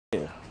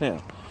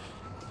Now,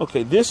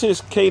 okay, this is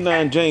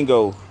K9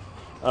 Jango.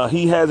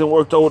 He hasn't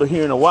worked odor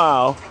here in a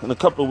while, in a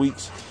couple of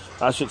weeks,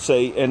 I should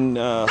say. And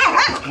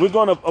I'm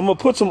gonna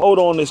put some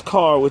odor on this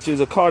car, which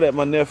is a car that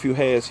my nephew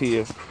has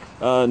here.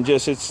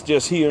 It's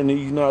just here, and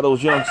you know how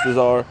those youngsters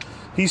are.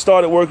 He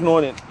started working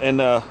on it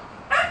and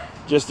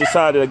just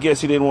decided, I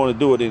guess he didn't want to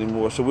do it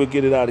anymore. So we'll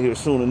get it out of here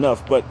soon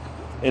enough. But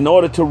in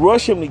order to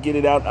rush him to get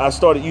it out, I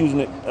started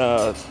using it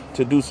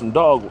to do some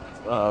dog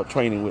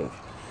training with.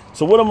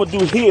 So what I'm gonna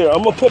do here,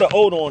 I'm gonna put an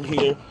odor on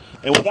here,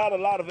 and without a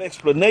lot of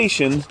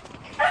explanation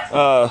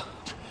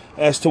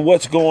as to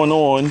what's going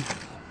on,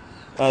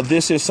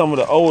 this is some of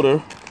the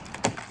odor,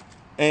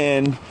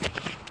 and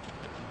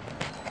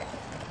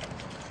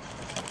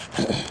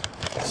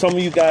some of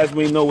you guys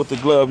may know what the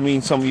glove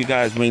means, some of you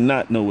guys may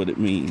not know what it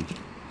means.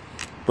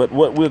 But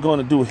what we're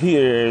gonna do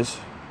here is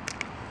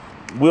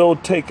we'll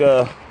take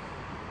a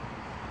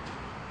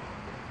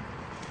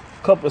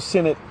couple of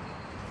scented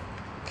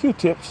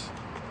Q-tips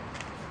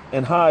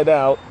and hide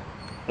out,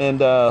 and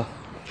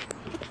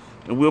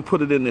we'll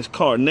put it in this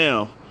car.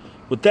 Now,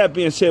 with that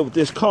being said, with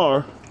this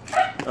car,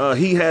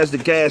 he has the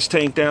gas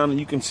tank down,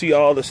 and you can see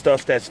all the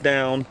stuff that's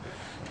down,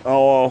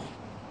 all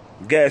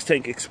gas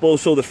tank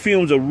exposed, so the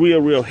fumes are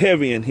real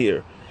heavy in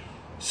here.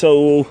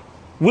 So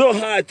we'll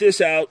hide this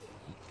out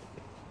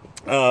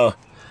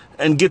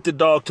and get the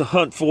dog to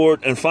hunt for it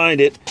and find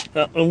it,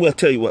 and we'll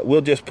tell you what, we'll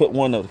just put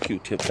one of the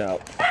Q-tips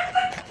out,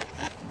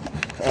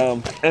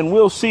 and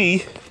we'll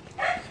see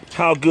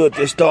how good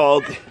this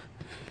dog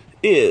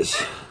is.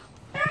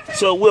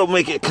 So we'll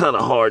make it kind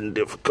of hard and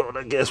difficult.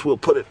 I guess we'll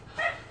put it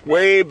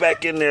way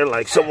back in there,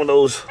 like some of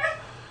those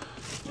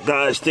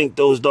guys think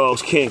those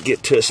dogs can't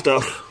get to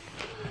stuff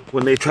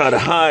when they try to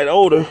hide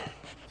odor.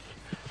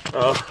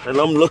 And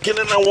I'm looking,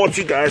 and I want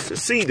you guys to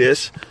see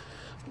this,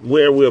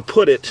 where we'll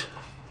put it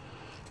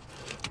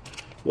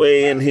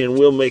way in here, and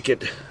we'll make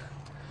it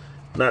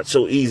not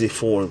so easy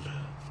for him.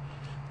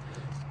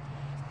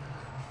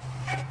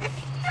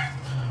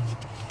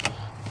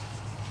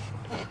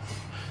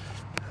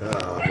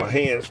 My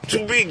hand's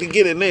too big to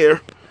get in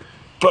there,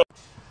 but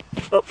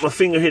my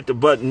finger hit the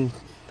button.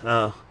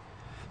 So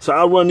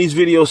I'll run these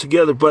videos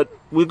together, but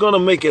we're gonna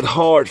make it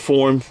hard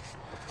for him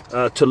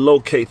to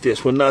locate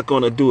this. We're not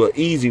gonna do an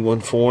easy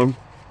one for him,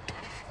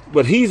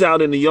 but he's out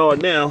in the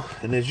yard now,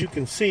 and as you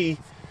can see,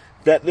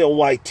 that little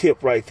white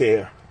tip right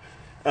there.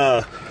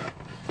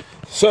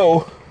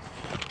 So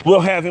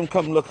we'll have him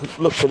come look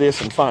for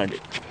this and find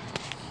it.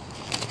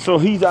 So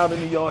he's out in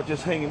the yard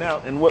just hanging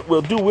out, and what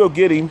we'll do, we'll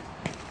get him.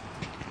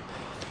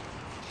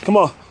 Come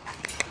on.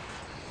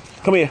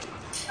 Come here.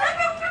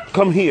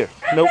 Come here.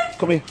 Nope.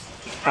 Come here.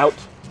 Out.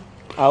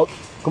 Out.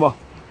 Come on.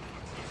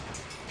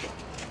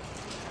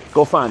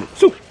 Go find it.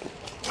 Shoot.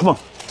 Come on.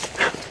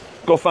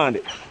 Go find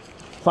it.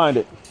 Find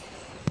it.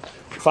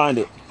 Find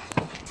it.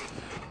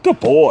 Good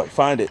boy.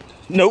 Find it.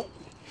 Nope.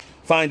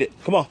 Find it.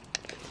 Come on.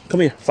 Come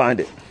here. Find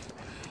it.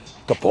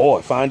 Good boy.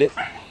 Find it.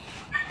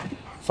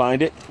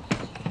 Find it.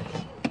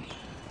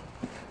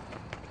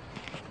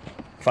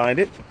 Find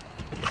it.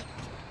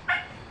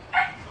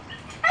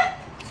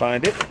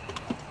 Find it.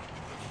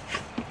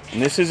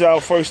 And this is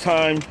our first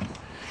time,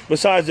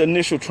 besides the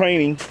initial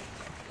training,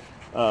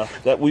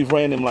 that we've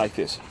ran him like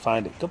this.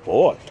 Find it. Good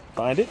boy.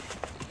 Find it.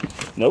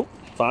 Nope.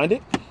 Find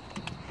it.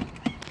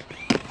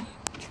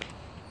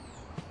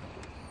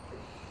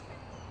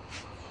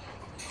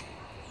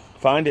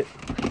 Find it.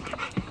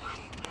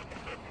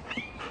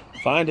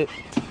 Find it.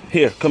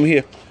 Here. Come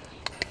here.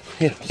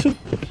 Here. Soup.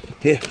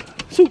 Here.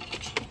 Soup.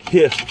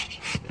 Here.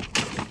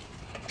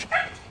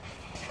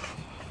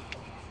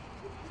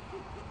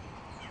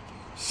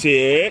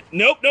 Sit.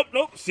 Nope, nope,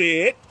 nope.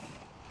 Sit.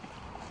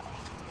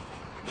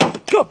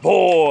 Good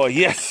boy.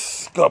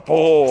 Yes. Good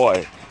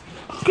boy.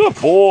 Good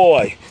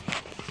boy.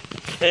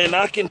 And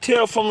I can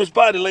tell from his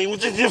body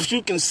language, if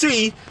you can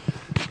see,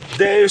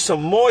 there's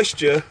some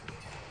moisture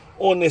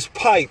on this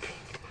pipe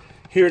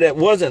here that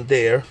wasn't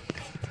there,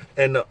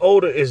 and the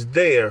odor is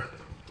there.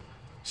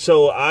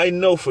 So I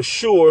know for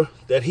sure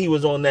that he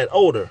was on that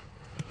odor.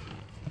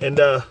 And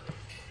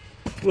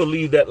we'll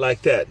leave that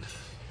like that.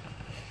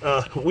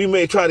 We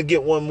may try to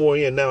get one more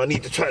in now. I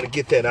need to try to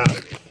get that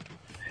out.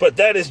 But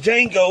that is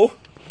Jango.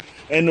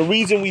 And the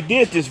reason we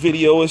did this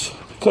video is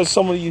because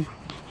somebody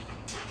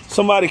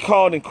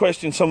called and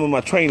questioned some of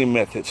my training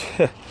methods.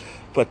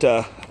 But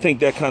I think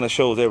that kind of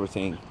shows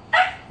everything.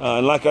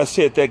 And like I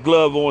said, that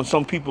glove on,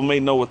 some people may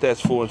know what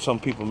that's for and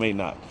some people may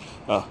not.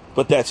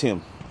 But that's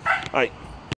him. All right.